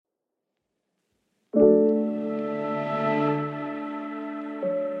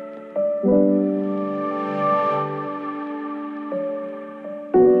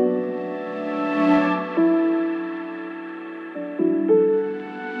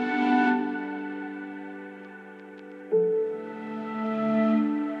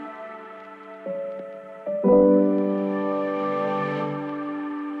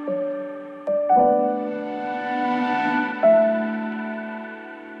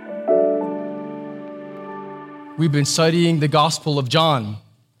We've been studying the Gospel of John.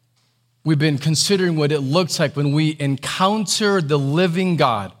 We've been considering what it looks like when we encounter the living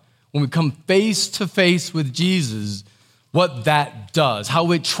God, when we come face to face with Jesus, what that does,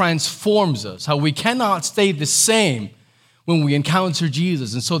 how it transforms us, how we cannot stay the same when we encounter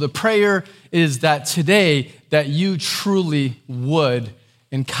Jesus. And so the prayer is that today that you truly would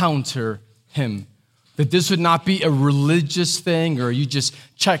encounter him. That this would not be a religious thing, or you just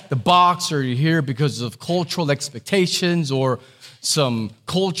check the box, or you're here because of cultural expectations or some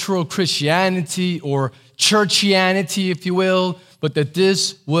cultural Christianity or churchianity, if you will, but that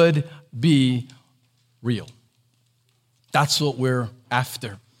this would be real. That's what we're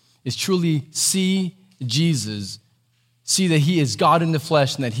after, is truly see Jesus, see that he is God in the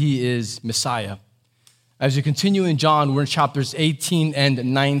flesh and that he is Messiah. As we continue in John, we're in chapters 18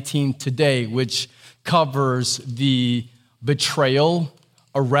 and 19 today, which covers the betrayal,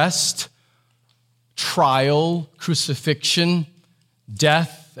 arrest, trial, crucifixion,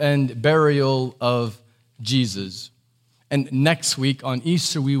 death, and burial of Jesus. And next week on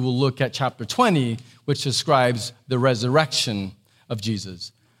Easter, we will look at chapter 20, which describes the resurrection of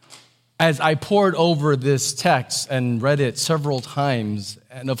Jesus. As I pored over this text and read it several times,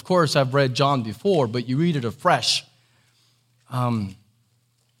 and of course I've read John before, but you read it afresh,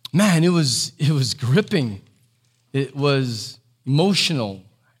 man, it was gripping. It was emotional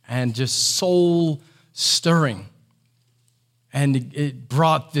and just soul stirring. And it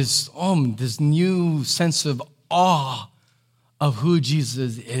brought this new sense of awe of who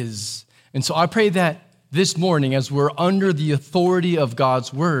Jesus is. And so I pray that this morning, as we're under the authority of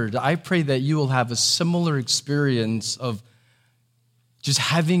God's word, I pray that you will have a similar experience of just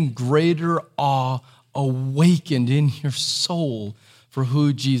having greater awe awakened in your soul for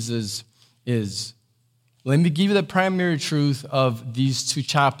who Jesus is. Let me give you the primary truth of these two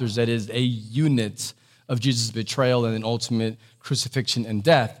chapters that is a unit of Jesus' betrayal and then ultimate crucifixion and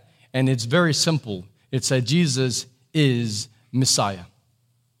death. And it's very simple. It's that Jesus is Messiah.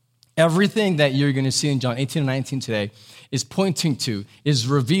 Everything that you're going to see in John 18 and 19 today is pointing to, is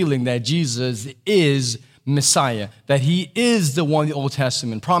revealing that Jesus is Messiah, that he is the one the Old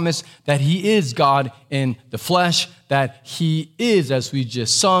Testament promised, that he is God in the flesh, that he is, as we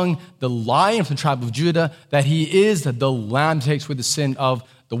just sung, the Lion from the tribe of Judah, that he is the Lamb that takes away the sin of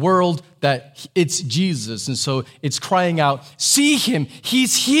the world, that it's Jesus. And so it's crying out, see him,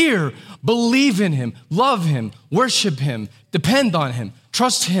 he's here, believe in him, love him, worship him, depend on him,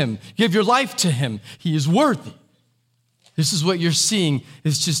 trust him, give your life to him. He is worthy. This is what you're seeing,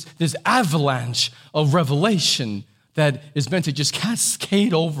 is just this avalanche of revelation that is meant to just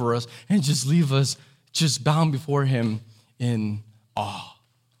cascade over us and just leave us just bound before him in awe.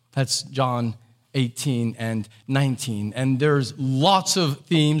 That's John 18 and 19. And there's lots of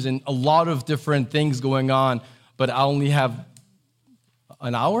themes and a lot of different things going on, but I only have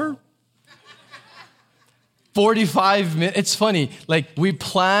an hour? 45 minutes. It's funny, like we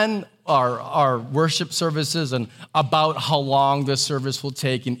plan our worship services and about how long the service will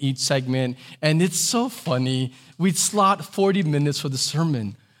take in each segment. And it's so funny. We'd slot 40 minutes for the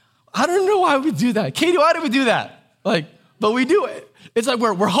sermon. I don't know why we do that. Katie, why do we do that? But we do it. It's like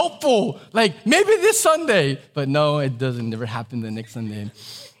we're hopeful. Like maybe this Sunday. But no, it doesn't never happen the next Sunday.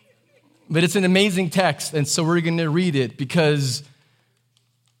 But it's an amazing text. And so we're going to read it because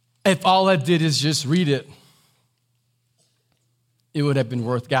if all I did is just read it, it would have been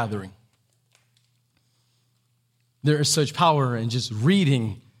worth gathering. There is such power in just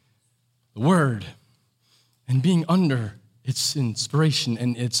reading the word and being under its inspiration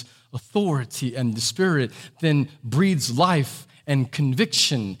and its authority, and the Spirit then breathes life and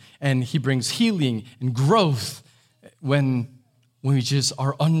conviction, and he brings healing and growth when we just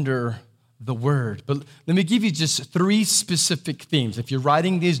are under the word. But let me give you just 3 specific themes. If you're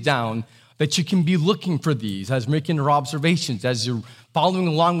writing these down, that you can be looking for these as making your observations, as you're following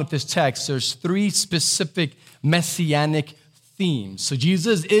along with this text. There's 3 specific messianic themes. So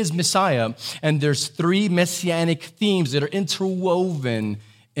Jesus is Messiah, and there's 3 messianic themes that are interwoven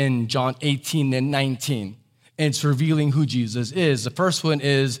in John 18 and 19. And it's revealing who Jesus is. The first one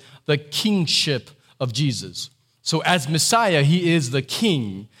is the kingship of Jesus. So as Messiah, he is the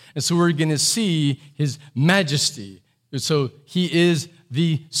king. And so we're going to see his majesty. So he is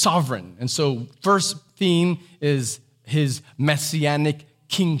the sovereign. And so first theme is his messianic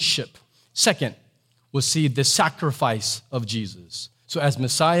kingship. Second, we'll see the sacrifice of Jesus. So as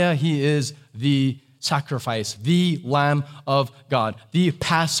Messiah, he is the sacrifice, the Lamb of God, the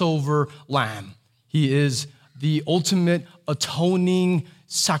Passover Lamb. He is the ultimate atoning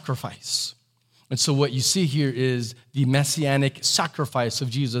sacrifice. And so what you see here is the messianic sacrifice of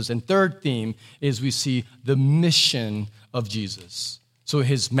Jesus. And third theme is we see the mission of Jesus. So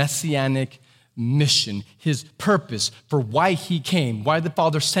his messianic mission, his purpose for why he came, why the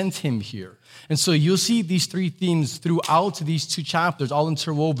Father sent him here. And so you'll see these three themes throughout these two chapters, all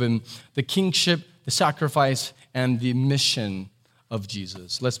interwoven: the kingship, the sacrifice, and the mission of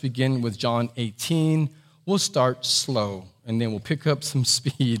Jesus. Let's begin with John 18. We'll start slow, and then we'll pick up some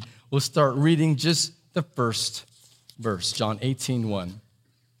speed. We'll start reading just the first verse, John 18:1.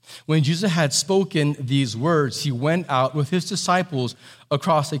 When Jesus had spoken these words, he went out with his disciples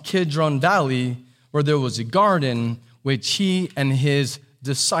across the Kidron Valley, where there was a garden, which he and his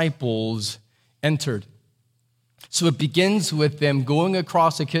disciples entered. So it begins with them going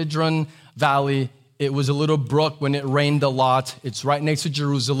across the Kidron Valley. It was a little brook when it rained a lot. It's right next to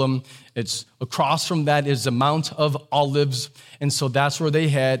Jerusalem. It's across from that is the Mount of Olives. And so that's where they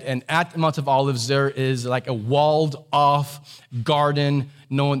head. And at the Mount of Olives, there is like a walled off garden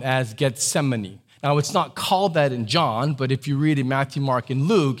known as Gethsemane. Now, it's not called that in John, but if you read in Matthew, Mark, and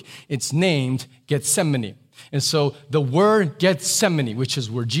Luke, it's named Gethsemane. And so the word Gethsemane, which is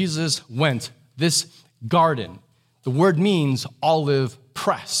where Jesus went, this garden, the word means olive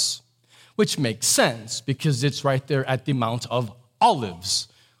press, which makes sense because it's right there at the Mount of Olives,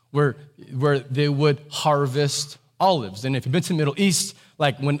 where they would harvest olives. And if you've been to the Middle East,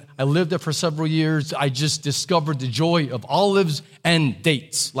 like when I lived there for several years, I just discovered the joy of olives and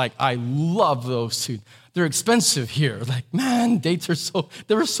dates. Like, I love those two. They're expensive here. Like, man, dates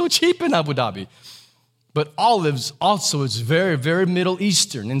they were so cheap in Abu Dhabi. But olives also is very, very Middle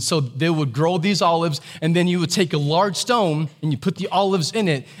Eastern. And so they would grow these olives, and then you would take a large stone, and you put the olives in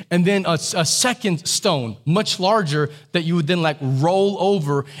it, and then a second stone, much larger, that you would then like roll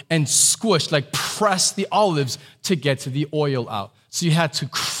over and squish, like press the olives to get to the oil out. So you had to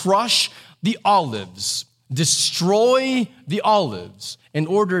crush the olives, destroy the olives in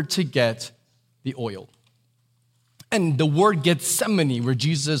order to get the oil. And the word Gethsemane, where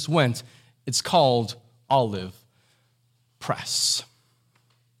Jesus went, it's called olive press,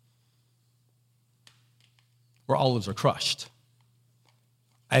 where olives are crushed.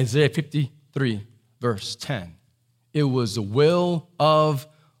 Isaiah 53, verse 10. It was the will of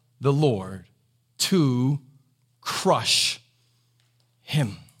the Lord to crush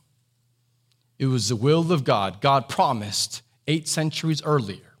him. It was the will of God. God promised 8 centuries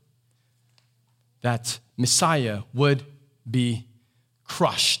earlier that Messiah would be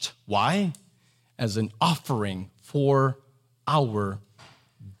crushed. Why? As an offering for our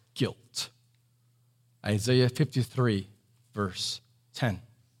guilt. Isaiah 53, verse 10.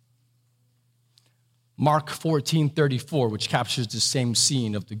 Mark 14:34, which captures the same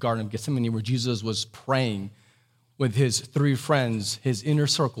scene of the Garden of Gethsemane where Jesus was praying with his 3 friends. His inner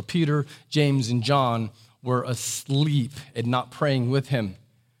circle, Peter, James, and John, were asleep and not praying with him.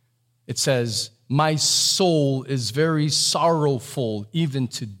 It says, "My soul is very sorrowful, even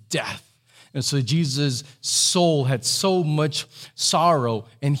to death." And so Jesus' soul had so much sorrow,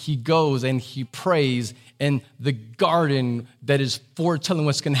 and he goes and he prays in the garden that is foretelling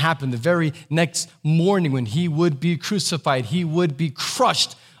what's going to happen. The very next morning when he would be crucified, he would be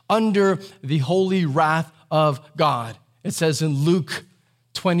crushed under the holy wrath of God. It says in Luke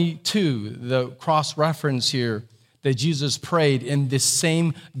 22, the cross reference here, that Jesus prayed in this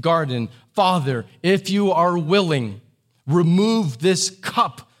same garden, "Father, if you are willing, remove this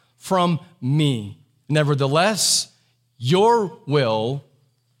cup from me. Nevertheless, your will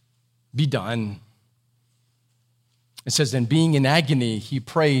be done." It says, "And being in agony, he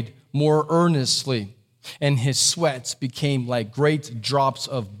prayed more earnestly, and his sweat became like great drops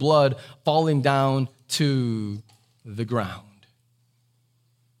of blood falling down to the ground."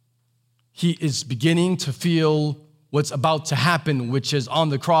 He is beginning to feel what's about to happen, which is on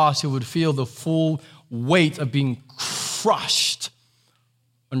the cross, he would feel the full weight of being crushed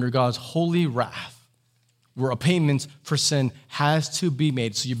under God's holy wrath, where a payment for sin has to be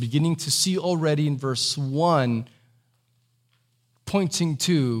made. So you're beginning to see already in verse 1, pointing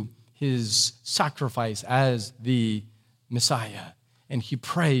to his sacrifice as the Messiah. And he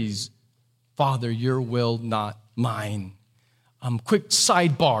prays, "Father, your will, not mine." Quick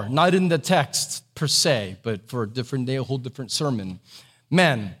sidebar, not in the text per se, but for a different day, a whole different sermon.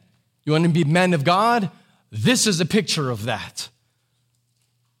 Men, you want to be men of God? This is a picture of that.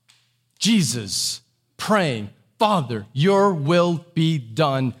 Jesus praying, Father, your will be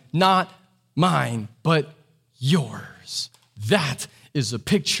done, not mine, but yours. That is a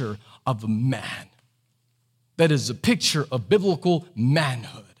picture of a man. That is a picture of biblical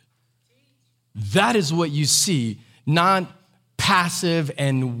manhood. That is what you see, not passive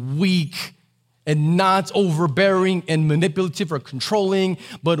and weak and not overbearing and manipulative or controlling,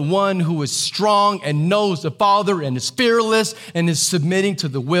 but one who is strong and knows the Father and is fearless and is submitting to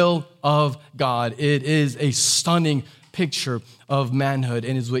the will of God. It is a stunning picture of manhood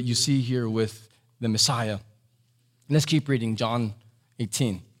and is what you see here with the Messiah. Let's keep reading John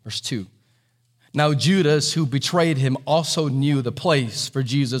 18, verse 2. Now Judas, who betrayed him, also knew the place, for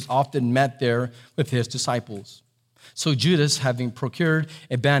Jesus often met there with his disciples. So Judas, having procured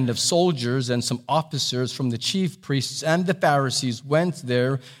a band of soldiers and some officers from the chief priests and the Pharisees, went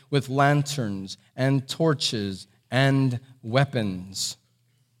there with lanterns and torches and weapons.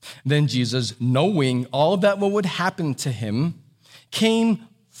 Then Jesus, knowing all that what would happen to him, came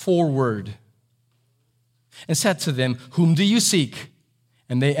forward and said to them, "Whom do you seek?"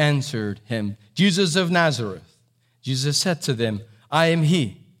 And they answered him, "Jesus of Nazareth." Jesus said to them, "I am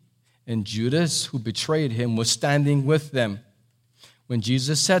he." And Judas, who betrayed him, was standing with them. When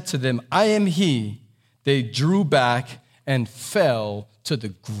Jesus said to them, "I am he," they drew back and fell to the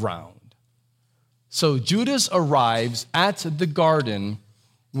ground. So Judas arrives at the garden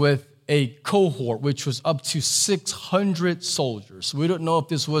with a cohort, which was up to 600 soldiers. We don't know if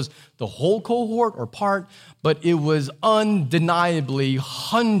this was the whole cohort or part, but it was undeniably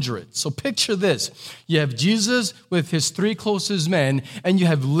hundreds. So picture this. You have Jesus with his three closest men, and you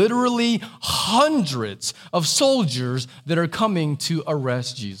have literally hundreds of soldiers that are coming to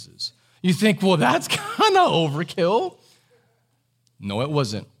arrest Jesus. You think, well, that's kind of overkill. No, it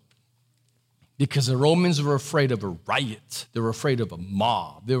wasn't. Because the Romans were afraid of a riot. They were afraid of a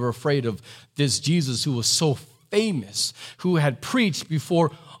mob. They were afraid of this Jesus who was so famous, who had preached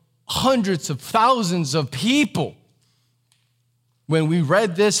before hundreds of thousands of people. When we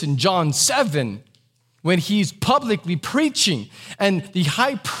read this in John 7, when he's publicly preaching and the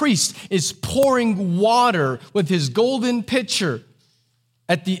high priest is pouring water with his golden pitcher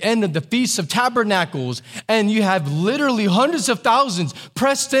at the end of the Feast of Tabernacles, and you have literally hundreds of thousands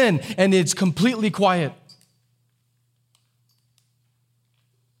pressed in, and it's completely quiet.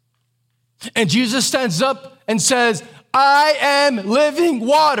 And Jesus stands up and says, "I am living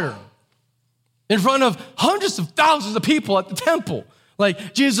water," in front of hundreds of thousands of people at the temple.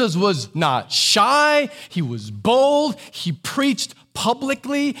 Like, Jesus was not shy, he was bold, he preached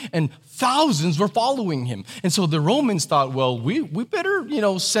publicly, and thousands were following him. And so the Romans thought, well, we better,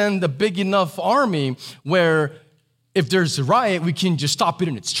 send a big enough army where if there's a riot, we can just stop it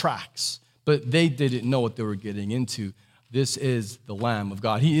in its tracks. But they didn't know what they were getting into. This is the Lamb of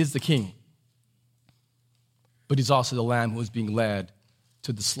God. He is the King. But he's also the Lamb who is being led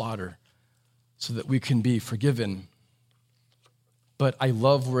to the slaughter so that we can be forgiven. But I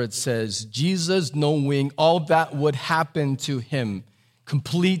love where it says, Jesus, knowing all that would happen to him,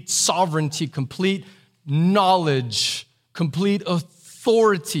 complete sovereignty, complete knowledge, complete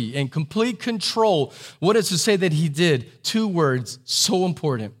authority, and complete control. What does it say that he did? 2 words, so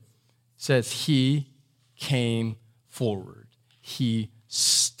important. It says he came forward. He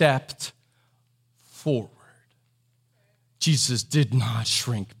stepped forward. Jesus did not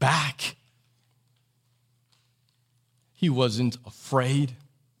shrink back. He wasn't afraid.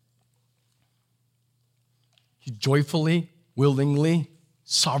 He joyfully, willingly,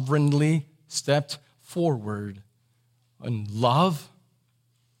 sovereignly stepped forward in love,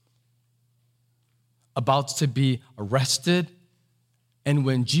 about to be arrested. And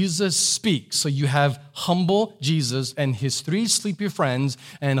when Jesus speaks, so you have humble Jesus and his 3 sleepy friends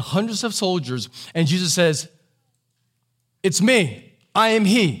and hundreds of soldiers, and Jesus says, "It's me. I am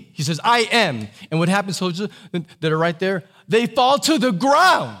he." He says, "I am." And what happens, soldiers that are right there? They fall to the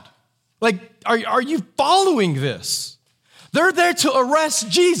ground. Like, are you following this? They're there to arrest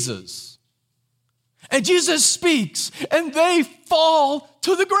Jesus. And Jesus speaks, and they fall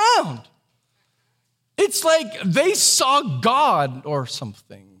to the ground. It's like they saw God or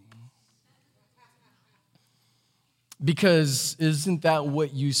something. Because isn't that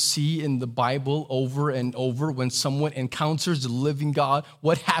what you see in the Bible over and over when someone encounters the living God?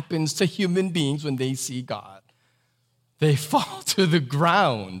 What happens to human beings when they see God? They fall to the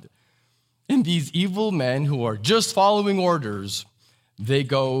ground. And these evil men who are just following orders, they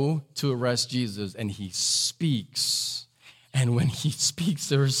go to arrest Jesus, and he speaks. And when he speaks,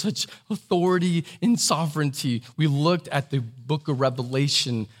 there is such authority and sovereignty. We looked at the book of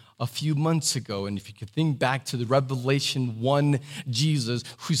Revelation a few months ago. And if you could think back to the Revelation 1 Jesus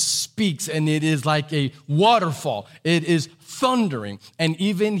who speaks, and it is like a waterfall. It is thundering. And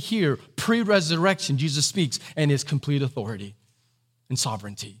even here, pre-resurrection, Jesus speaks and his complete authority and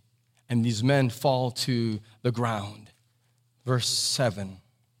sovereignty. And these men fall to the ground. Verse 7.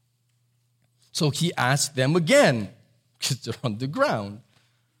 So he asked them again, because they're on the ground,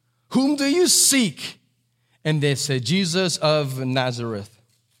 "Whom do you seek?" And they said, "Jesus of Nazareth."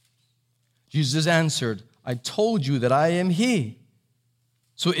 Jesus answered, "I told you that I am he.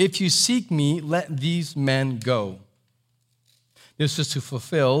 So if you seek me, let these men go." This is to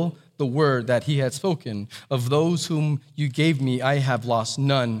fulfill the word that he had spoken. "Of those whom you gave me, I have lost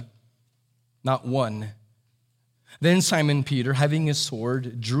none, not one." Then Simon Peter, having his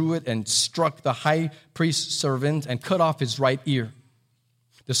sword, drew it and struck the high priest's servant and cut off his right ear.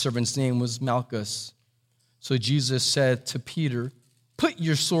 The servant's name was Malchus. So Jesus said to Peter, "Put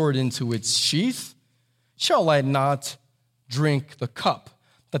your sword into its sheath. Shall I not drink the cup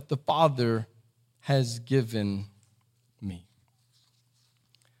that the Father has given me?"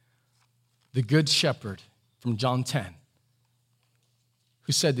 The Good Shepherd from John 10,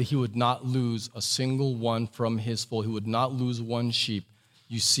 who said that he would not lose a single one from his fold. He would not lose one sheep.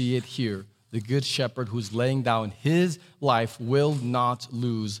 You see it here. The Good Shepherd who's laying down his life will not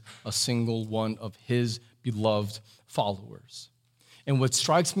lose a single one of his beloved followers. And what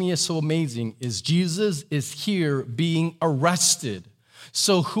strikes me as so amazing is Jesus is here being arrested.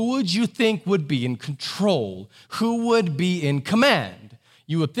 So who would you think would be in control? Who would be in command?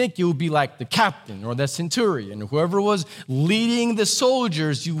 You would think it would be like the captain or the centurion, or whoever was leading the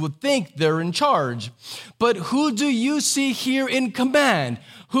soldiers. You would think they're in charge. But who do you see here in command?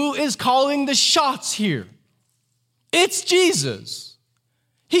 Who is calling the shots here? It's Jesus.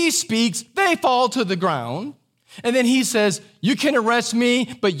 He speaks, they fall to the ground. And then he says, "You can arrest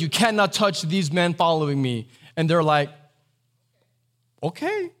me, but you cannot touch these men following me." And they're like,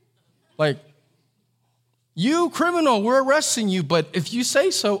 "Okay." Like, "You criminal, we're arresting you, but if you say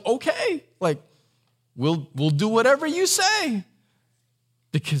so, okay. Like, we'll do whatever you say."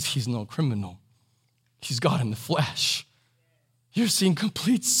 Because he's no criminal. He's God in the flesh. You're seeing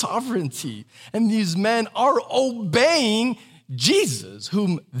complete sovereignty. And these men are obeying Jesus,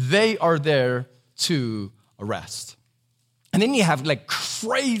 whom they are there to arrest. And then you have like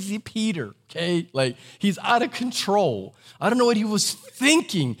crazy Peter, okay? Like, he's out of control. I don't know what he was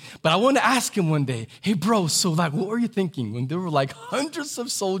thinking, but I want to ask him one day, "Hey, bro, so like, what were you thinking when there were like hundreds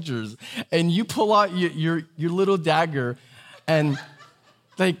of soldiers and you pull out your little dagger and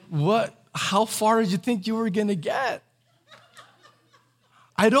like, how far did you think you were going to get?"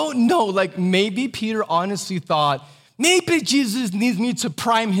 I don't know. Like, maybe Peter honestly thought, maybe Jesus needs me to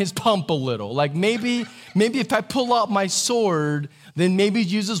prime his pump a little. Like, maybe if I pull out my sword, then maybe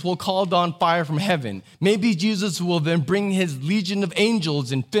Jesus will call down fire from heaven. Maybe Jesus will then bring his legion of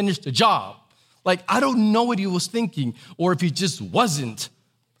angels and finish the job. Like, I don't know what he was thinking, or if he just wasn't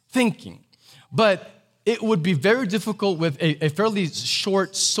thinking. But it would be very difficult with a fairly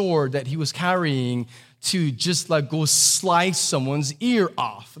short sword that he was carrying to just like go slice someone's ear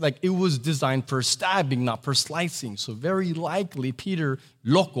off. Like, it was designed for stabbing, not for slicing. So very likely Peter,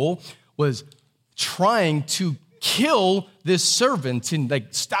 loco, was trying to kill this servant and like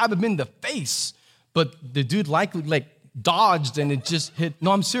stab him in the face. But the dude likely like dodged and it just hit,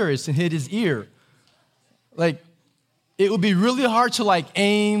 no, I'm serious, and hit his ear. Like, it would be really hard to like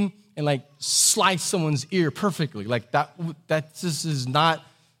aim and like slice someone's ear perfectly. Like that just is not,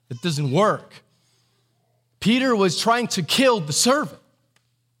 it doesn't work. Peter was trying to kill the servant.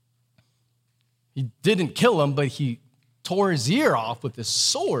 He didn't kill him, but he tore his ear off with his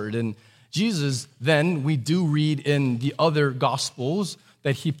sword. And Jesus, then, we do read in the other Gospels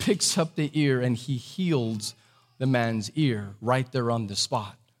that he picks up the ear and he heals the man's ear right there on the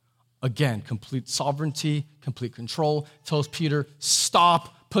spot. Again, complete sovereignty, complete control. Tells Peter,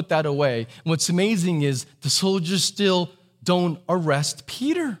 "Stop, put that away." And what's amazing is the soldiers still don't arrest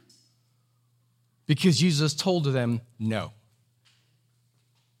Peter, because Jesus told them no.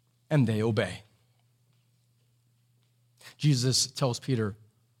 And they obey. Jesus tells Peter,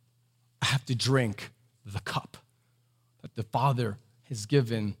 "I have to drink the cup that the Father has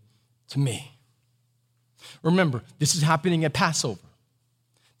given to me." Remember, this is happening at Passover.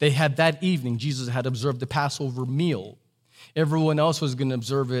 They had that evening, Jesus had observed the Passover meal. Everyone else was going to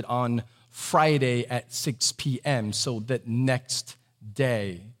observe it on Friday at 6 p.m., so that next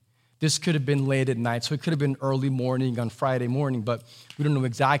day. This could have been late at night, so it could have been early morning on Friday morning, but we don't know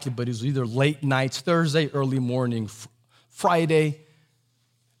exactly, but it was either late night Thursday, early morning Friday.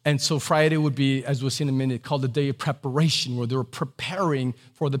 And so Friday would be, as we'll see in a minute, called the day of preparation, where they were preparing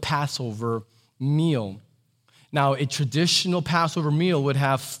for the Passover meal. Now, a traditional Passover meal would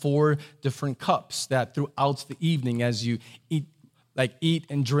have 4 different cups that throughout the evening, as you eat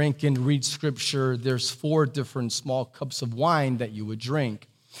and drink and read scripture, there's 4 different small cups of wine that you would drink.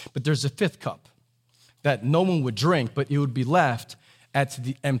 But there's a 5th cup that no one would drink, but it would be left at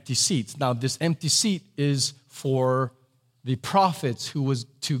the empty seats. Now, this empty seat is for the prophets who was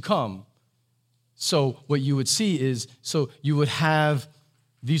to come. So what you would see is, so you would have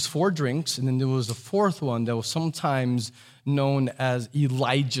these 4 drinks, and then there was a 4th one that was sometimes known as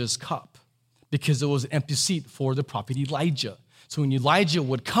Elijah's cup, because it was an empty seat for the prophet Elijah. So when Elijah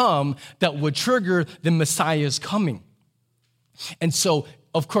would come, that would trigger the Messiah's coming. And so,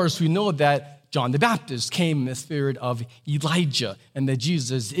 of course, we know that John the Baptist came in the spirit of Elijah, and that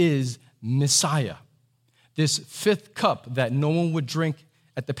Jesus is Messiah. This 5th cup that no one would drink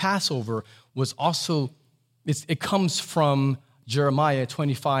at the Passover was also, it comes from Jeremiah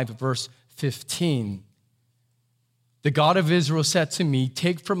 25, verse 15. The God of Israel said to me,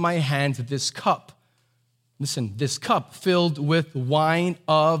 take from my hand this cup. Listen, this cup filled with wine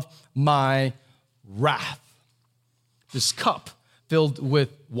of my wrath. This cup filled with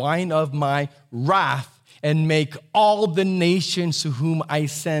wine of my wrath, and make all the nations to whom I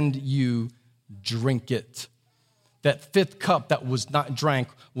send you drink it. That 5th cup that was not drank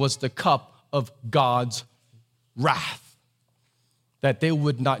was the cup of God's wrath, that they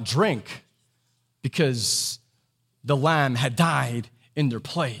would not drink because the Lamb had died in their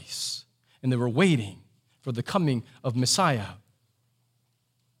place, and they were waiting for the coming of Messiah,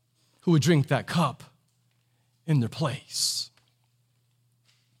 who would drink that cup in their place.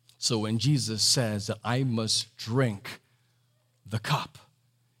 So when Jesus says that I must drink the cup,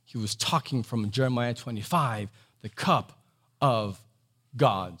 he was talking from Jeremiah 25, the cup of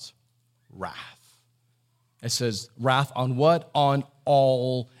God's wrath. It says, wrath on what? On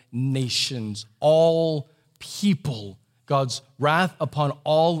all nations, all people. God's wrath upon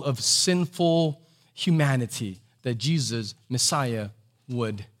all of sinful humanity, that Jesus, Messiah,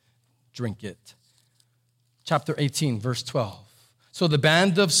 would drink it. Chapter 18, verse 12. So the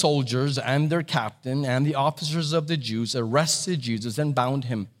band of soldiers and their captain and the officers of the Jews arrested Jesus and bound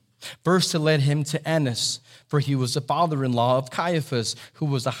him. First, to lead him to Annas, for he was the father-in-law of Caiaphas, who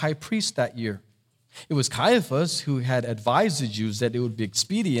was the high priest that year. It was Caiaphas who had advised the Jews that it would be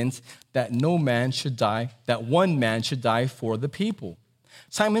expedient that one man should die for the people.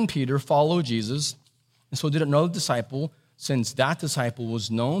 Simon Peter followed Jesus, and so did another disciple. Since that disciple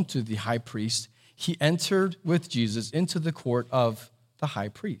was known to the high priest, he entered with Jesus into the court of the high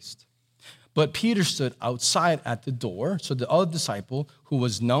priest. But Peter stood outside at the door, so the other disciple, who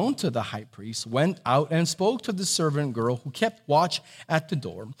was known to the high priest, went out and spoke to the servant girl who kept watch at the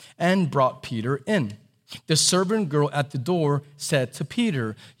door and brought Peter in. The servant girl at the door said to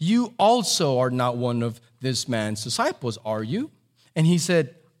Peter, you also are not one of this man's disciples, are you? And he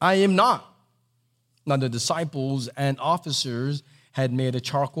said, I am not. Now the disciples and officers had made a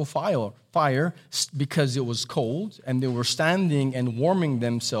charcoal fire because it was cold, and they were standing and warming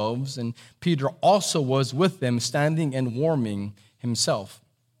themselves, and Peter also was with them, standing and warming himself.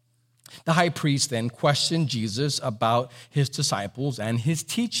 The high priest then questioned Jesus about his disciples and his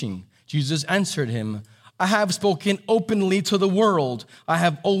teaching. Jesus answered him, I have spoken openly to the world. I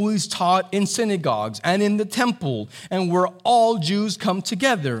have always taught in synagogues and in the temple, and where all Jews come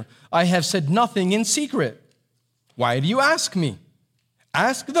together. I have said nothing in secret. Why do you ask me?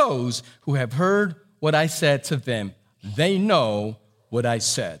 Ask those who have heard what I said to them. They know what I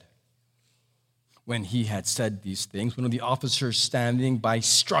said. When he had said these things, one of the officers standing by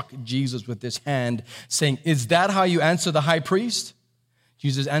struck Jesus with his hand, saying, is that how you answer the high priest?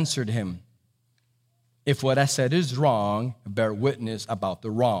 Jesus answered him, if what I said is wrong, bear witness about the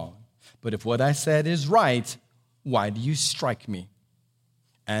wrong. But if what I said is right, why do you strike me?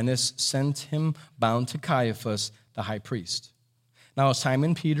 Annas sent him bound to Caiaphas, the high priest. Now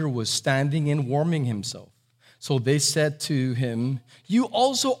Simon Peter was standing and warming himself. So they said to him, you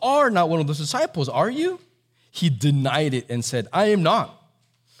also are not one of those disciples, are you? He denied it and said, I am not.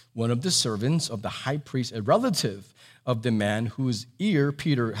 One of the servants of the high priest, a relative of the man whose ear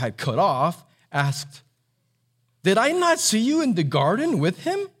Peter had cut off, asked, did I not see you in the garden with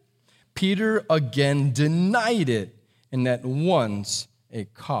him? Peter again denied it, and at once a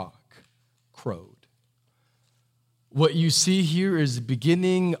cock crowed. What you see here is the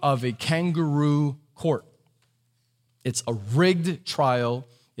beginning of a kangaroo court. It's a rigged trial.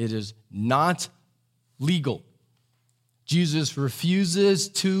 It is not legal. Jesus refuses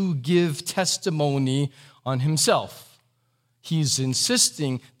to give testimony on himself. he's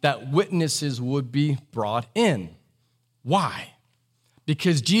insisting that witnesses would be brought in. Why?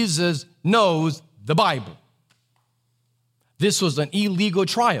 Because Jesus knows the Bible. This was an illegal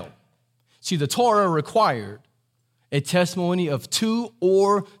trial. See, the Torah required a testimony of 2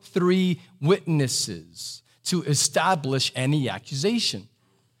 or 3 witnesses to establish any accusation.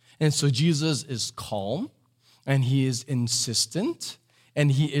 And so Jesus is calm, and he is insistent,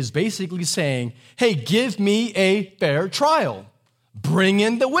 and he is basically saying, hey, give me a fair trial. Bring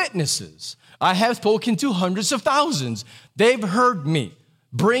in the witnesses. I have spoken to hundreds of thousands. They've heard me.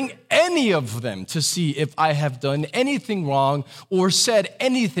 Bring any of them to see if I have done anything wrong or said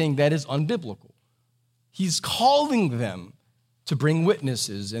anything that is unbiblical. He's calling them to bring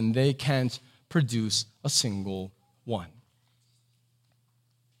witnesses, and they can't produce a single one.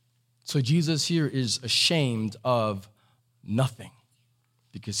 So Jesus here is ashamed of nothing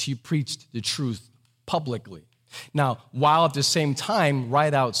because he preached the truth publicly. Now, while at the same time,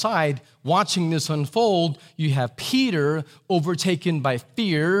 right outside, watching this unfold, you have Peter overtaken by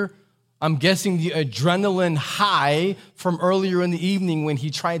fear. I'm guessing the adrenaline high from earlier in the evening when he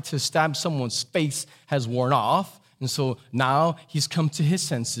tried to stab someone's face has worn off. And so now he's come to his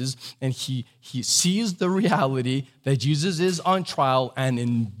senses, and he sees the reality that Jesus is on trial and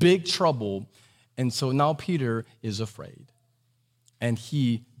in big trouble. And so now Peter is afraid. And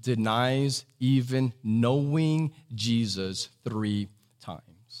he denies even knowing Jesus 3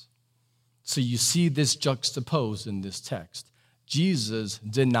 times. So you see this juxtaposed in this text. Jesus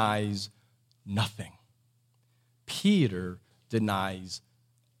denies nothing. Peter denies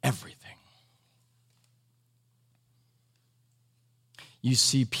everything. You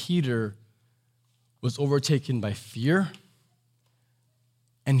see, Peter was overtaken by fear,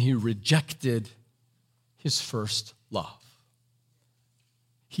 and he rejected his first love.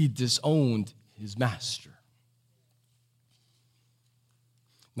 He disowned his master.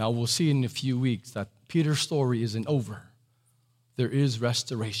 Now, we'll see in a few weeks that Peter's story isn't over. There is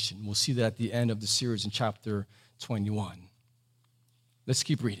restoration. We'll see that at the end of the series in chapter 21. Let's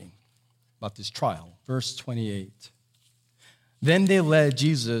keep reading about this trial. Verse 28. Then they led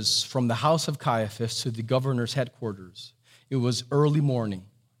Jesus from the house of Caiaphas to the governor's headquarters. It was early morning.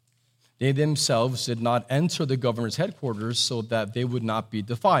 They themselves did not enter the governor's headquarters so that they would not be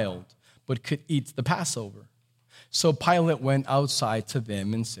defiled, but could eat the Passover. So Pilate went outside to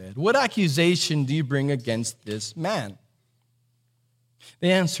them and said, "What accusation do you bring against this man?"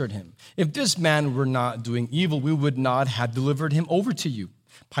 They answered him, "If this man were not doing evil, we would not have delivered him over to you."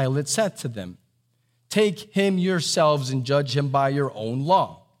 Pilate said to them, "Take him yourselves and judge him by your own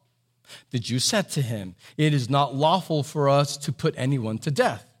law." The Jews said to him, "It is not lawful for us to put anyone to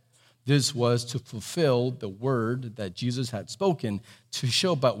death." This was to fulfill the word that Jesus had spoken to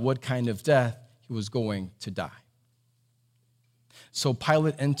show about what kind of death he was going to die. So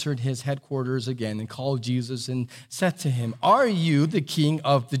Pilate entered his headquarters again and called Jesus and said to him, "Are you the king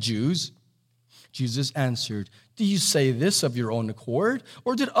of the Jews?" Jesus answered, "Do you say this of your own accord,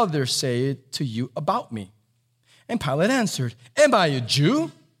 or did others say it to you about me?" And Pilate answered, "Am I a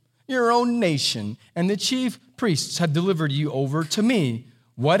Jew? Your own nation and the chief priests have delivered you over to me.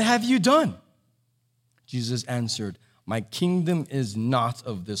 What have you done?" Jesus answered, "My kingdom is not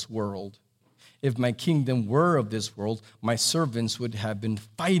of this world. If my kingdom were of this world, my servants would have been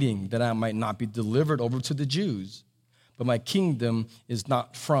fighting that I might not be delivered over to the Jews. But my kingdom is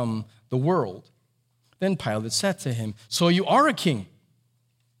not from the world." Then Pilate said to him, "So you are a king?"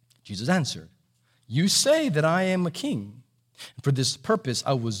 Jesus answered, "You say that I am a king. For this purpose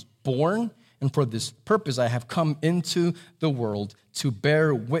I was born, and for this purpose I have come into the world, to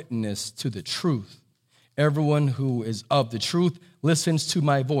bear witness to the truth. Everyone who is of the truth listens to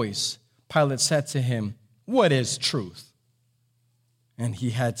my voice." Pilate said to him, "What is truth?" And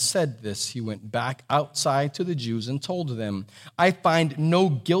he had said this, he went back outside to the Jews and told them, "I find no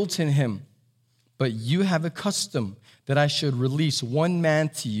guilt in him, but you have a custom that I should release one man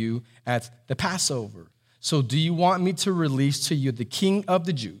to you at the Passover. So do you want me to release to you the king of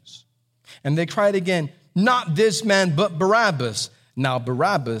the Jews?" And they cried again, "Not this man, but Barabbas." Now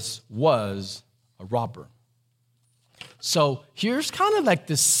Barabbas was a robber. So here's kind of like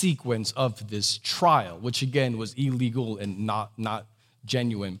the sequence of this trial, which again was illegal and not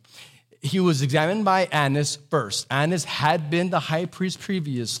genuine. He was examined by Annas first. Annas had been the high priest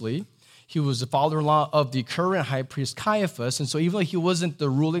previously. He was the father-in-law of the current high priest Caiaphas. And so even though he wasn't the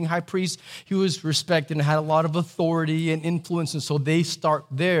ruling high priest, he was respected and had a lot of authority and influence. And so they start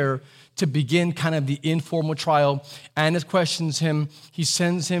there to begin kind of the informal trial. Annas questions him. He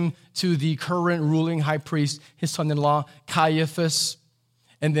sends him to the current ruling high priest, his son-in-law, Caiaphas.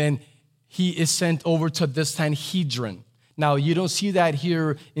 And then he is sent over to the Sanhedrin. Now, you don't see that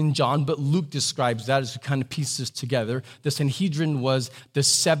here in John, but Luke describes that as we kind of piece this together. The Sanhedrin was the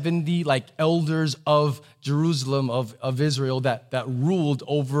 70 elders of Jerusalem, of Israel, that ruled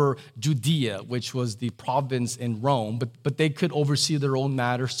over Judea, which was the province in Rome. But they could oversee their own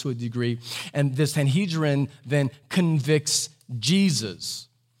matters to a degree. And the Sanhedrin then convicts Jesus.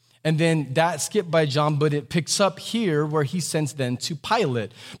 And then that skipped by John, but it picks up here where he sends them to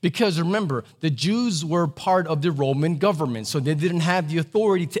Pilate. Because remember, the Jews were part of the Roman government, so they didn't have the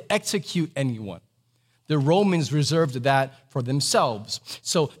authority to execute anyone. The Romans reserved that for themselves.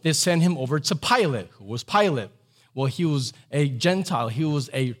 So they sent him over to Pilate. Who was Pilate? Well, he was a Gentile. He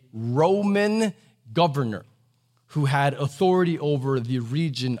was a Roman governor who had authority over the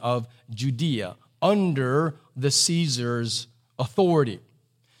region of Judea under the Caesar's authority.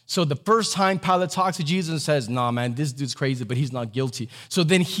 So the first time Pilate talks to Jesus and says, nah, man, this dude's crazy, but he's not guilty. So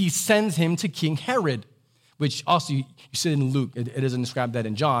then he sends him to King Herod, which also you see in Luke. It doesn't describe that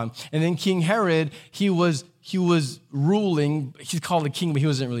in John. And then King Herod, he was ruling. He's called a king, but he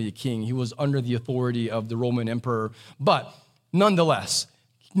wasn't really a king. He was under the authority of the Roman emperor. But nonetheless,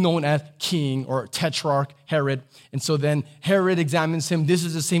 known as King or Tetrarch Herod. And so then Herod examines him. This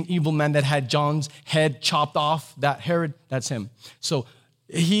is the same evil man that had John's head chopped off. That Herod, that's him. So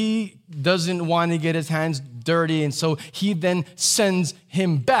he doesn't want to get his hands dirty, and so he then sends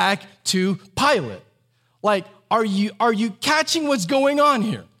him back to Pilate. Are you catching what's going on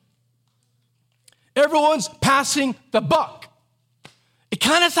here? Everyone's passing the buck. It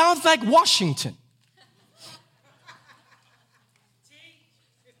kind of sounds like Washington.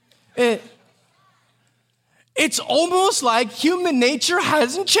 It's almost like human nature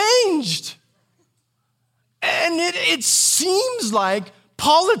hasn't changed. And it seems like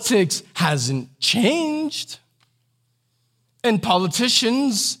politics hasn't changed. And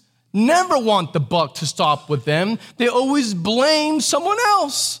politicians never want the buck to stop with them. They always blame someone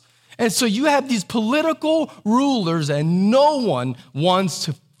else. And so you have these political rulers, and no one wants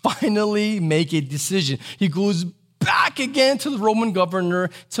to finally make a decision. He goes back again to the Roman governor,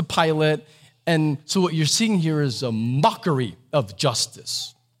 to Pilate. And so what you're seeing here is a mockery of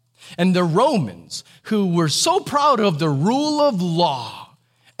justice. And the Romans, who were so proud of the rule of law,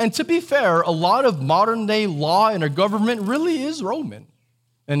 and to be fair, a lot of modern day law in our government really is Roman.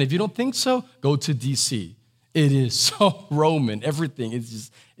 And if you don't think so, go to DC. It is so Roman. Everything,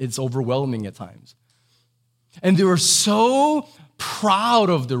 it's overwhelming at times. And they were so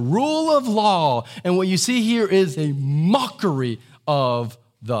proud of the rule of law. And what you see here is a mockery of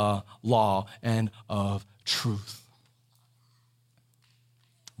the law and of truth.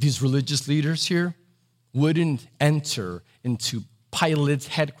 These religious leaders here wouldn't enter into Pilate's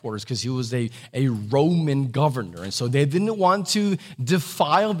headquarters because he was a Roman governor. And so they didn't want to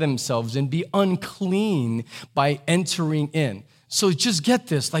defile themselves and be unclean by entering in. So just get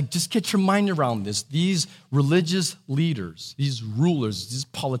this, just get your mind around this. These religious leaders, these rulers, these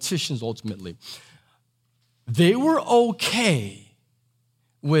politicians ultimately, they were okay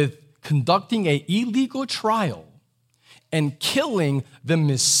with conducting an illegal trial and killing the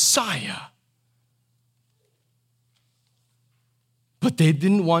Messiah. But they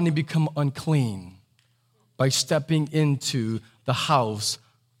didn't want to become unclean by stepping into the house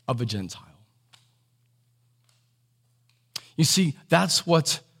of a Gentile. You see, that's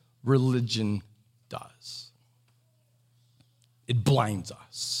what religion does. It blinds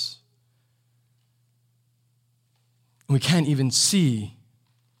us. We can't even see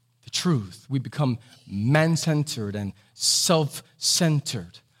the truth. We become man-centered and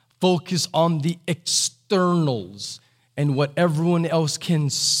self-centered, focus on the externals and what everyone else can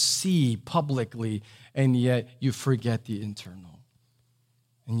see publicly, and yet you forget the internal.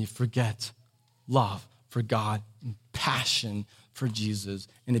 And you forget love for God and passion for Jesus,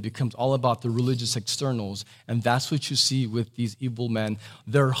 and it becomes all about the religious externals, and that's what you see with these evil men.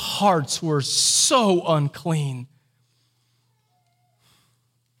 Their hearts were so unclean,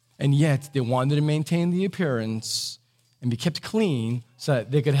 and yet they wanted to maintain the appearance and be kept clean so that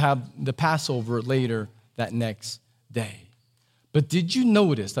they could have the Passover later that next day. But did you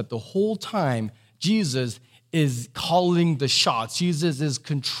notice that the whole time Jesus is calling the shots, Jesus is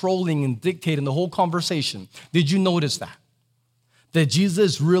controlling and dictating the whole conversation? Did you notice that? That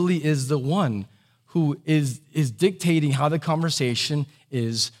Jesus really is the one who is dictating how the conversation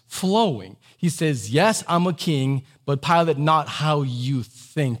is flowing. He says, yes, I'm a king, but Pilate, not how you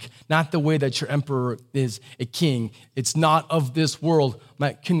think, not the way that your emperor is a king. It's not of this world.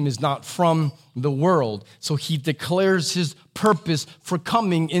 My kingdom is not from the world. So he declares his purpose for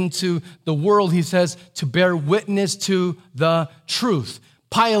coming into the world. He says, to bear witness to the truth.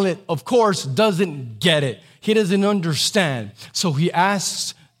 Pilate, of course, doesn't get it. He doesn't understand. So he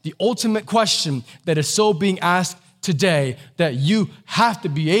asks the ultimate question that is so being asked today that you have to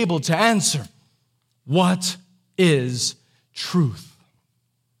be able to answer. What is truth?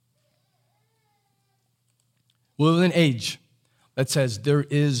 We live in an age that says there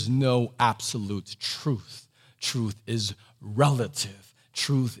is no absolute truth. Truth is relative.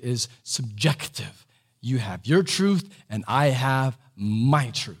 Truth is subjective. You have your truth and I have my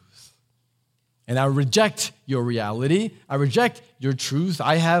truth. And I reject your reality. I reject your truth.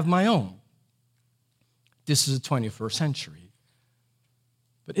 I have my own. This is the 21st century.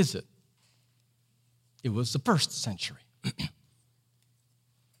 But is it? It was the first century.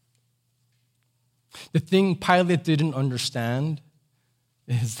 The thing Pilate didn't understand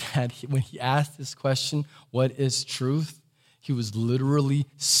is that when he asked this question, what is truth? He was literally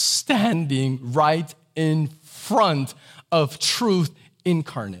standing right in front of truth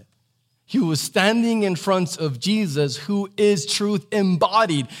incarnate. He was standing in front of Jesus, who is truth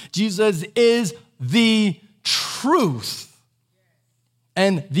embodied. Jesus is the truth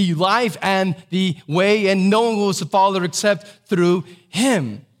and the life and the way, and no one goes to the Father except through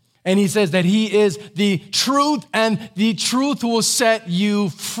him. And he says that he is the truth, and the truth will set you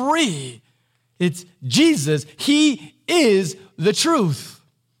free. It's Jesus. He is the truth.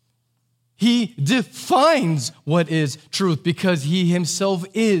 He defines what is truth because he himself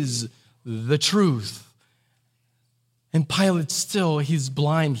is the truth. And Pilate still, he's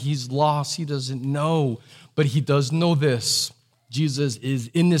blind, he's lost, he doesn't know. But he does know this. Jesus is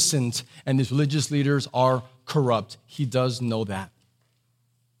innocent and his religious leaders are corrupt. He does know that.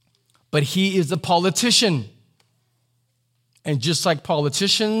 But he is a politician. And just like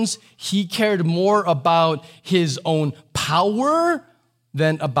politicians, he cared more about his own power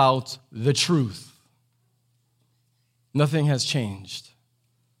than about the truth. Nothing has changed.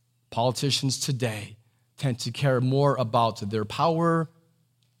 Politicians today tend to care more about their power,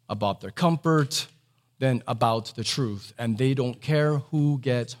 about their comfort, than about the truth. And they don't care who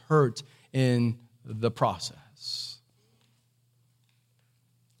gets hurt in the process.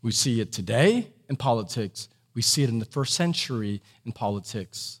 We see it today in politics. We see it in the first century in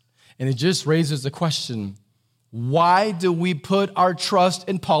politics. And it just raises the question, why do we put our trust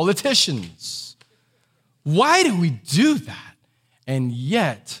in politicians? Why do we do that? And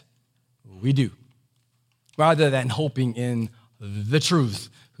yet, we do, rather than hoping in the truth,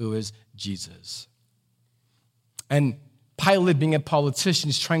 who is Jesus. And Pilate, being a politician,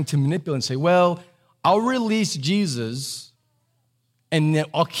 is trying to manipulate and say, well, I'll release Jesus and then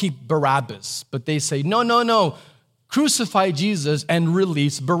I'll keep Barabbas. But they say, no, crucify Jesus and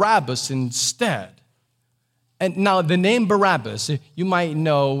release Barabbas instead. And now the name Barabbas, you might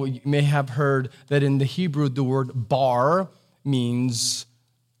know, you may have heard that in the Hebrew, the word bar means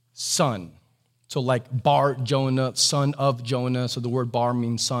son. So like Bar Jonah, son of Jonah. So the word bar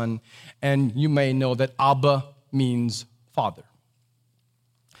means son. And you may know that Abba means father.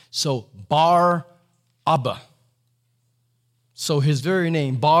 So Bar Abba. So his very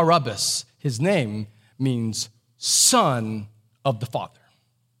name, Barabbas, his name means son of the Father.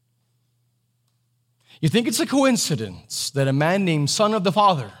 You think it's a coincidence that a man named Son of the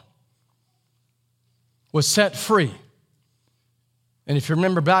Father was set free? And if you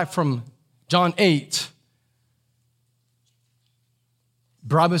remember back from John 8,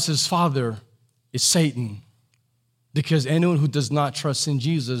 Barabbas' father is Satan, because anyone who does not trust in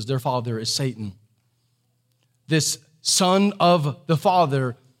Jesus, their father is Satan. This son of the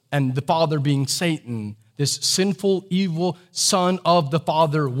Father, and the Father being Satan, this sinful, evil son of the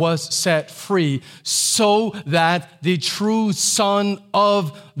Father was set free so that the true son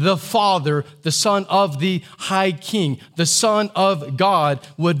of the Father, the son of the High King, the Son of God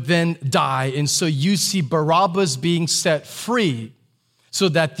would then die. And so you see Barabbas being set free so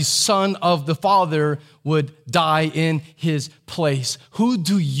that the Son of the Father would die in his place. Who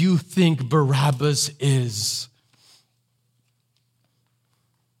do you think Barabbas is?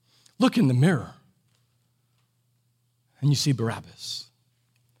 Look in the mirror and you see Barabbas.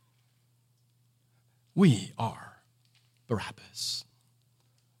 We are Barabbas.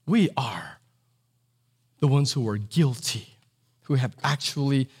 We are the ones who are guilty, who have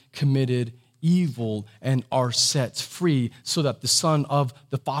actually committed evil and are set free so that the Son of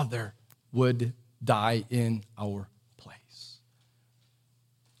the Father would die in our place.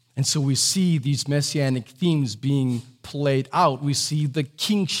 And so we see these messianic themes being played out. We see the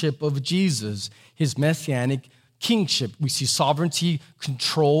kingship of Jesus, his messianic kingship. We see sovereignty,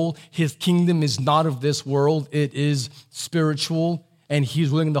 control. His kingdom is not of this world. It is spiritual. and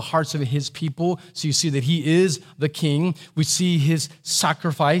he's willing the hearts of his people. So you see that he is the king. We see his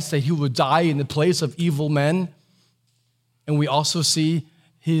sacrifice, that he would die in the place of evil men. And we also see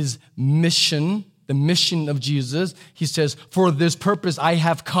his mission, the mission of Jesus. He says, for this purpose I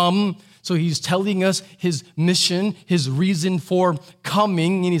have come. So he's telling us his mission, his reason for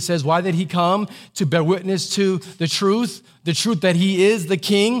coming. And he says, why did he come? To bear witness to the truth that he is the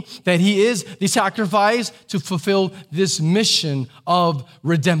king, that he is the sacrifice, to fulfill this mission of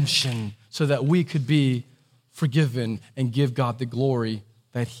redemption so that we could be forgiven and give God the glory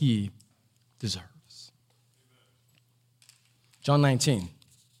that he deserves. John 19.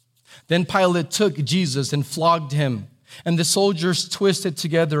 Then Pilate took Jesus and flogged him. And the soldiers twisted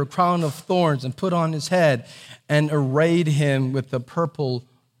together a crown of thorns and put on his head and arrayed him with a purple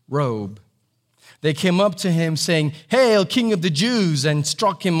robe. They came up to him saying, "Hail, King of the Jews," and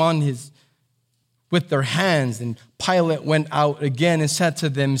struck him with their hands. And Pilate went out again and said to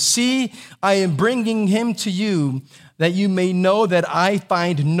them, "See, I am bringing him to you, that you may know that I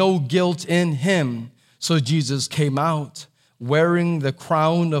find no guilt in him." So Jesus came out, wearing the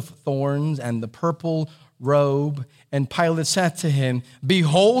crown of thorns and the purple robe. And Pilate said to him,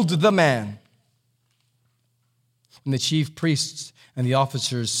 "Behold the man." When the chief priests and the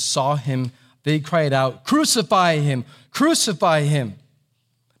officers saw him, they cried out, "Crucify him! Crucify him!"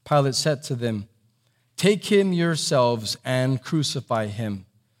 Pilate said to them, "Take him yourselves and crucify him,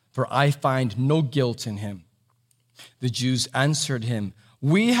 for I find no guilt in him." The Jews answered him,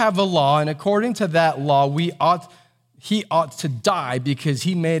 "We have a law, and according to that law, he ought to die because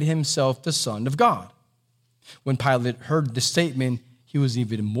he made himself the Son of God." When Pilate heard the statement, he was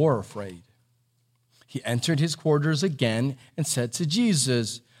even more afraid. He entered his quarters again and said to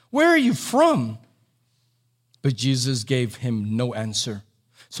Jesus, "Where are you from?" But Jesus gave him no answer.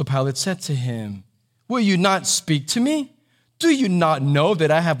 So Pilate said to him, "Will you not speak to me? Do you not know that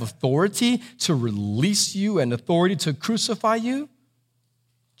I have authority to release you and authority to crucify you?"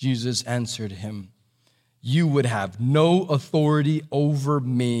 Jesus answered him, "You would have no authority over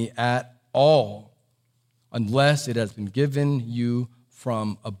me at all, unless it has been given you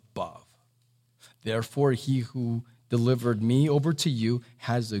from above. Therefore, he who delivered me over to you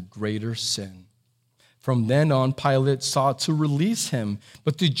has a greater sin." From then on, Pilate sought to release him,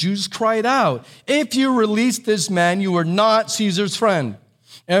 but the Jews cried out, "If you release this man, you are not Caesar's friend.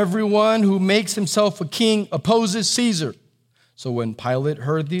 Everyone who makes himself a king opposes Caesar." So when Pilate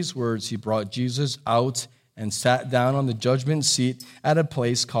heard these words, he brought Jesus out and sat down on the judgment seat at a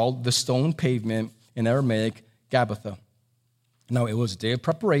place called the Stone Pavement, in Aramaic, Gabbatha. Now it was a day of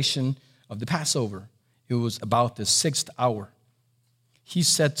preparation of the Passover. It was about the 6th hour. He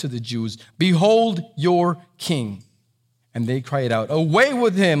said to the Jews, "Behold your king." And they cried out, "Away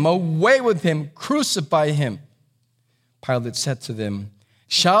with him, crucify him." Pilate said to them,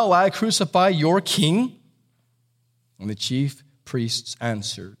 "Shall I crucify your king?" And the chief priests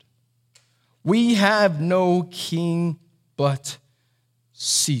answered, "We have no king but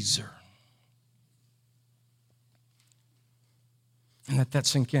Caesar." And let that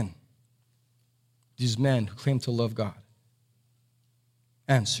sink in. These men who claim to love God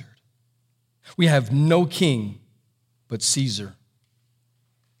answered, "We have no king but Caesar."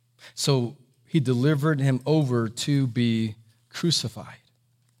 So he delivered him over to be crucified.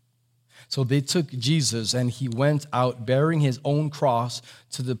 So they took Jesus and he went out bearing his own cross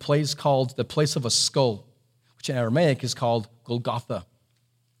to the place called the place of a skull, which in Aramaic is called Golgotha.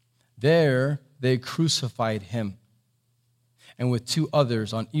 There they crucified him, and with 2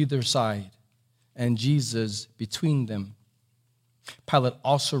 others on either side, and Jesus between them. Pilate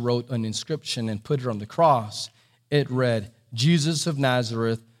also wrote an inscription and put it on the cross. It read, "Jesus of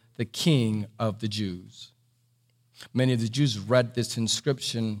Nazareth, the King of the Jews." Many of the Jews read this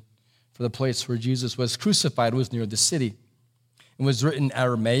inscription, for the place where Jesus was crucified was near the city. It was written in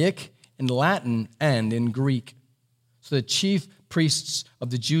Aramaic, in Latin, and in Greek. So the chief priests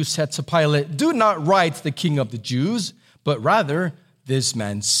of the Jews said to Pilate, "Do not write the King of the Jews, but rather, this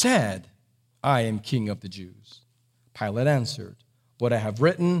man said, 'I am King of the Jews.'" Pilate answered, "What I have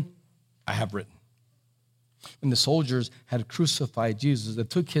written, I have written." When the soldiers had crucified Jesus, they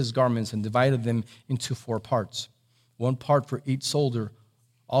took his garments and divided them into 4 parts, 1 part for each soldier,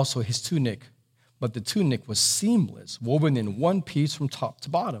 also his tunic. But the tunic was seamless, woven in one piece from top to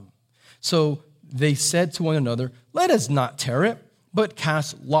bottom. So they said to one another, "Let us not tear it, but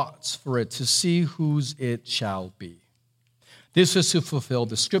cast lots for it to see whose it shall be." This was to fulfill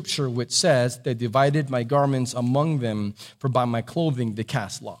the scripture which says, "They divided my garments among them, for by my clothing they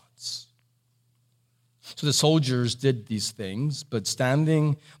cast lots." So the soldiers did these things, but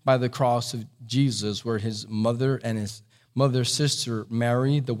standing by the cross of Jesus were his mother and his mother's sister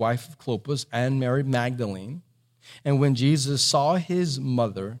Mary, the wife of Clopas, and Mary Magdalene. And when Jesus saw his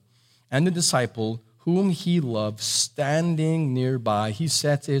mother and the disciple whom he loved standing nearby, he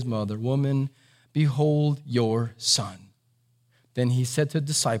said to his mother, "Woman, behold your son." Then he said to the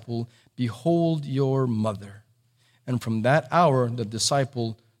disciple, "Behold your mother." And from that hour, the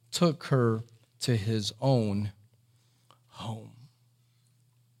disciple took her to his own home.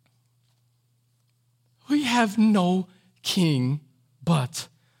 We have no king but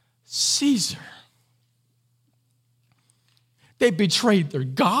Caesar. They betrayed their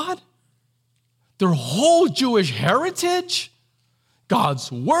God, their whole Jewish heritage,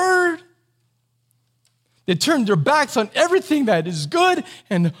 God's word. They turned their backs on everything that is good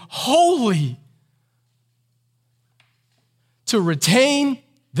and holy to retain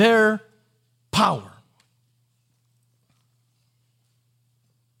their power.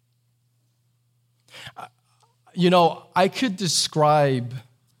 I could describe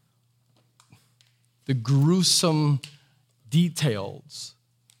the gruesome details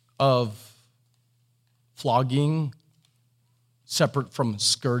of flogging, separate from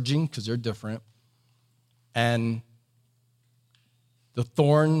scourging, because they're different, and the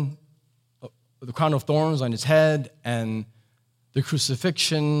crown of thorns on his head, and the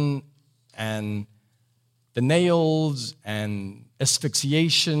crucifixion, and the nails, and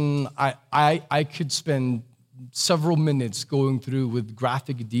asphyxiation. I could spend several minutes going through with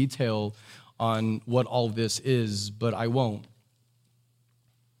graphic detail on what all this is, but I won't.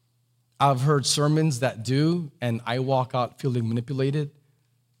 I've heard sermons that do, and I walk out feeling manipulated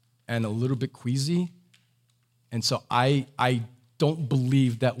and a little bit queasy. And so I don't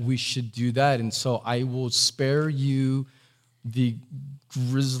believe that we should do that. And so I will spare you the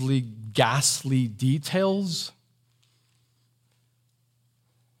grisly, ghastly details,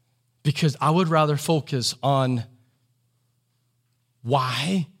 because I would rather focus on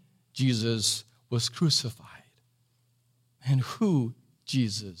why Jesus was crucified and who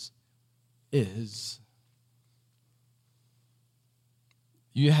Jesus is.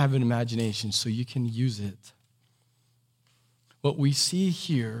 You have an imagination, so you can use it. What we see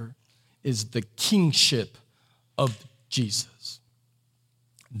here is the kingship of Jesus.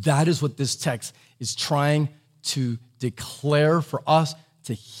 That is what this text is trying to declare for us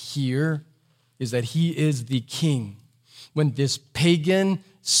to hear, is that he is the king. When this pagan,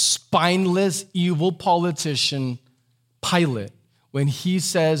 spineless, evil politician, Pilate, when he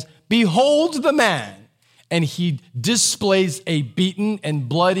says, "Behold the man," and he displays a beaten and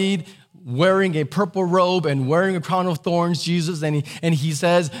bloodied, wearing a purple robe and wearing a crown of thorns, Jesus, and he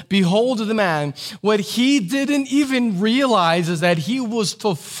says, "Behold the man," what he didn't even realize is that he was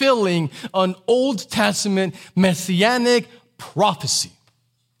fulfilling an Old Testament messianic prophecy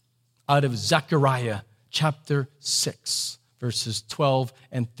out of Zechariah chapter 6, verses 12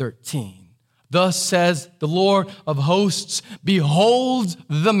 and 13. Thus says the Lord of hosts, "Behold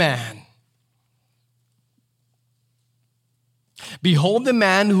the man. Behold the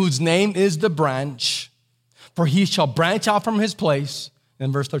man whose name is the branch, for he shall branch out from his place."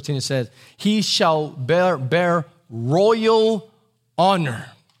 In verse 13 it says, "He shall bear royal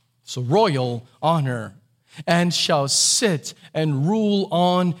honor." So royal honor. "And shall sit and rule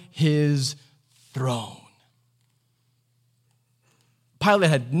on his throne." Pilate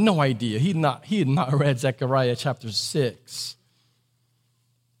had no idea. He had not read Zechariah chapter 6.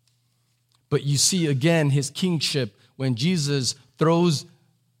 But you see again his kingship when Jesus throws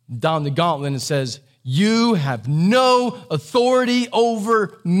down the gauntlet and says, "You have no authority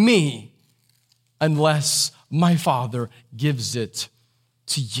over me unless my Father gives it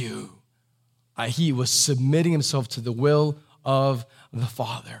to you." He was submitting himself to the will of the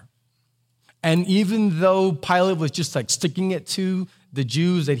Father. And even though Pilate was just like sticking it to the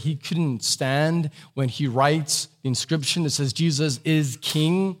Jews that he couldn't stand, when he writes the inscription that says Jesus is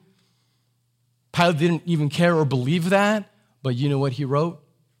king, Pilate didn't even care or believe that. But you know what he wrote?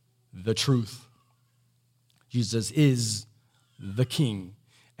 The truth. Jesus is the king.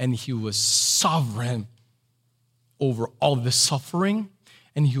 And he was sovereign over all the suffering.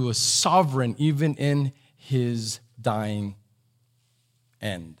 And he was sovereign even in his dying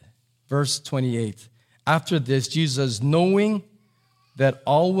end. Verse 28. After this, Jesus, knowing that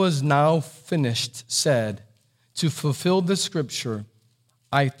all was now finished, said, to fulfill the scripture,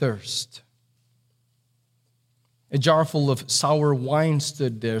 "I thirst." A jar full of sour wine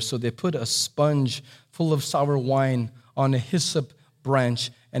stood there, so they put a sponge full of sour wine on a hyssop branch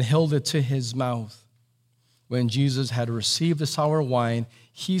and held it to his mouth. When Jesus had received the sour wine,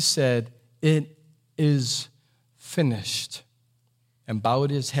 he said, "It is finished," and bowed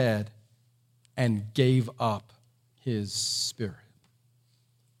his head and gave up his Spirit.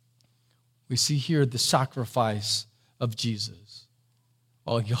 We see here the sacrifice of Jesus.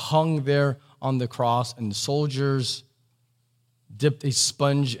 While he hung there on the cross, and the soldiers dipped a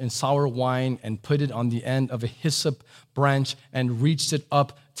sponge in sour wine and put it on the end of a hyssop branch and reached it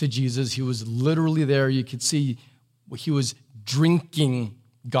up to Jesus. He was literally there. You could see he was drinking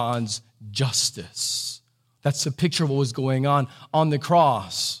God's justice. That's a picture of what was going on the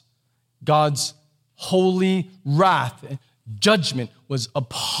cross. God's holy wrath and judgment was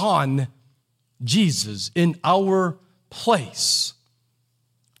upon Jesus in our place.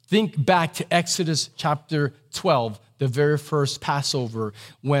 Think back to Exodus chapter 12, the very first Passover,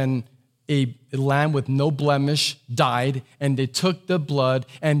 when a lamb with no blemish died, and they took the blood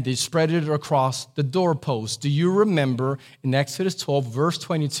and they spread it across the doorpost. Do you remember in Exodus 12, verse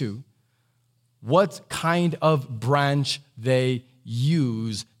 22, what kind of branch they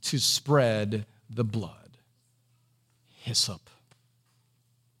used to spread the blood? Hyssop.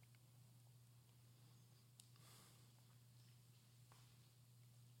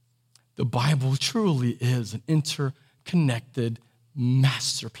 The Bible truly is an interconnected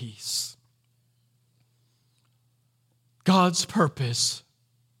masterpiece. God's purpose.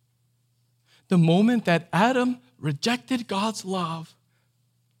 The moment that Adam rejected God's love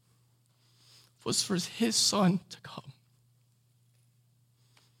was for his son to come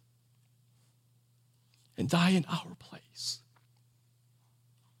and die in our place.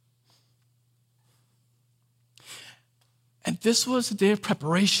 And this was a day of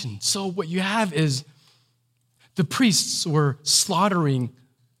preparation. So what you have is the priests were slaughtering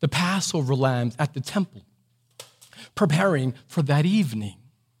the Passover lambs at the temple, preparing for that evening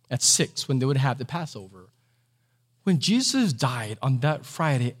at 6 when they would have the Passover. When Jesus died on that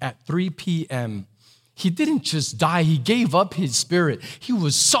Friday at 3 p.m., he didn't just die, he gave up his spirit. He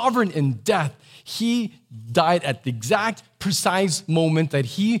was sovereign in death. He died at the exact precise moment that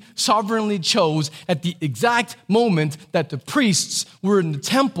he sovereignly chose, at the exact moment that the priests were in the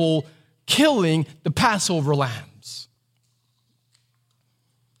temple killing the Passover lambs.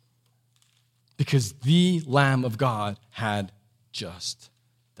 Because the Lamb of God had just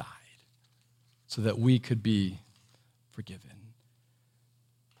died so that we could be forgiven.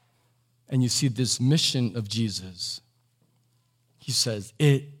 And you see this mission of Jesus. He says,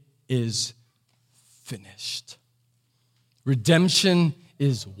 it is finished. Redemption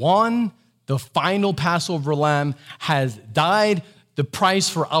is won. The final Passover lamb has died. The price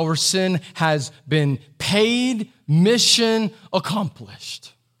for our sin has been paid. Mission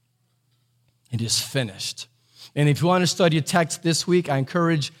accomplished. It is finished. And if you want to study a text this week, I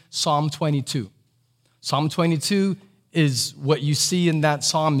encourage Psalm 22. Psalm 22 is what you see in that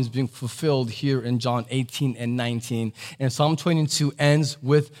psalm is being fulfilled here in John 18 and 19. And Psalm 22 ends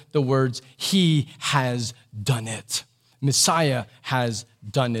with the words, He has done it. Messiah has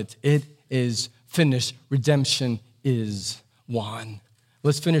done it. It is finished. Redemption is won.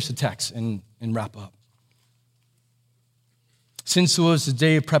 Let's finish the text and wrap up. Since it was the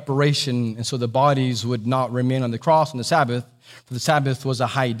day of preparation, and so the bodies would not remain on the cross on the Sabbath, for the Sabbath was a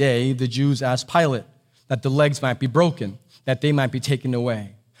high day, the Jews asked Pilate that the legs might be broken, that they might be taken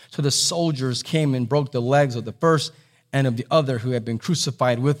away. So the soldiers came and broke the legs of the first and of the other who had been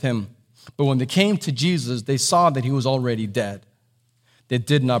crucified with him. But when they came to Jesus, they saw that he was already dead. They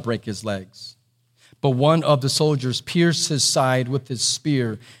did not break his legs. But one of the soldiers pierced his side with his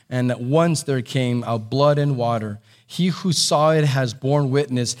spear, and at once there came out blood and water. He who saw it has borne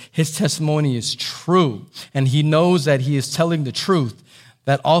witness. His testimony is true, and he knows that he is telling the truth,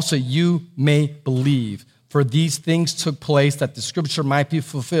 that also you may believe. For these things took place that the scripture might be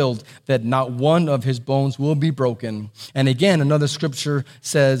fulfilled, that not one of his bones will be broken. And again, another scripture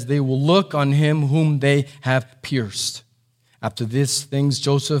says, they will look on him whom they have pierced. After these things,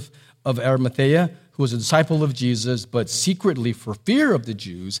 Joseph of Arimathea, who was a disciple of Jesus, but secretly for fear of the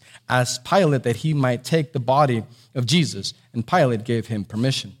Jews, asked Pilate that he might take the body of Jesus. And Pilate gave him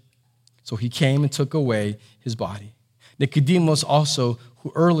permission. So he came and took away his body. Nicodemus also,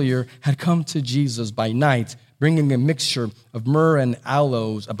 who earlier had come to Jesus by night, bringing a mixture of myrrh and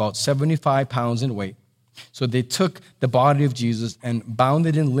aloes, about 75 pounds in weight. So they took the body of Jesus and bound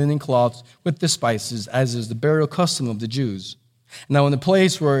it in linen cloths with the spices, as is the burial custom of the Jews. Now in the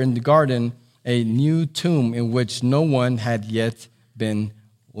place were in the garden a new tomb in which no one had yet been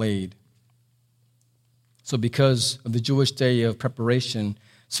laid. So because of the Jewish day of preparation,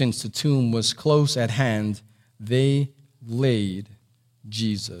 since the tomb was close at hand, they laid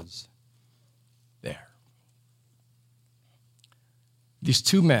Jesus there. These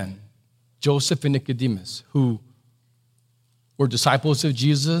two men, Joseph and Nicodemus, who were disciples of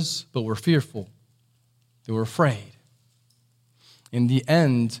Jesus but were fearful. They were afraid. In the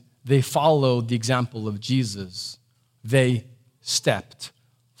end, they followed the example of Jesus. They stepped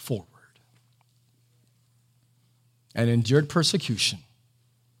forward and endured persecution.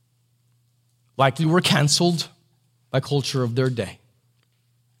 Likely were canceled by culture of their day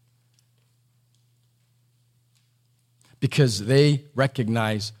because they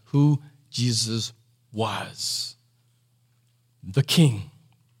recognized who Jesus was. The King,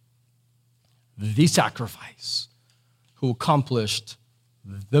 the sacrifice, who accomplished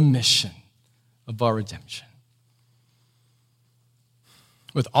the mission of our redemption.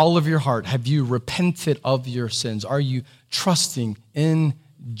 With all of your heart, have you repented of your sins? Are you trusting in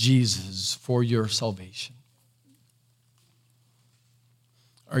Jesus for your salvation?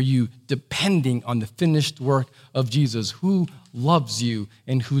 Are you depending on the finished work of Jesus, who loves you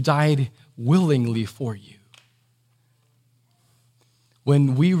and who died willingly for you?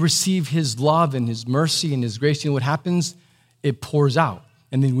 When we receive his love and his mercy and his grace, you know what happens? It pours out.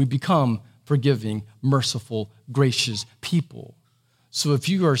 And then we become forgiving, merciful, gracious people. So if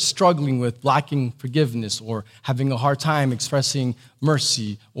you are struggling with lacking forgiveness or having a hard time expressing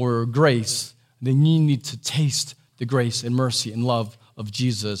mercy or grace, then you need to taste the grace and mercy and love of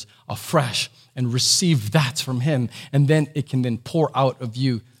Jesus afresh and receive that from him. And then it can then pour out of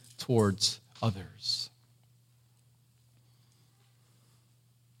you towards others.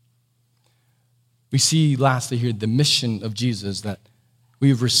 We see lastly here the mission of Jesus, that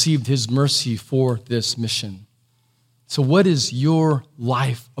we've received his mercy for this mission. So what is your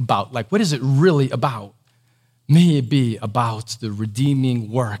life about? Like, what is it really about? May it be about the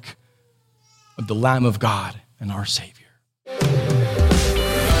redeeming work of the Lamb of God and our Savior.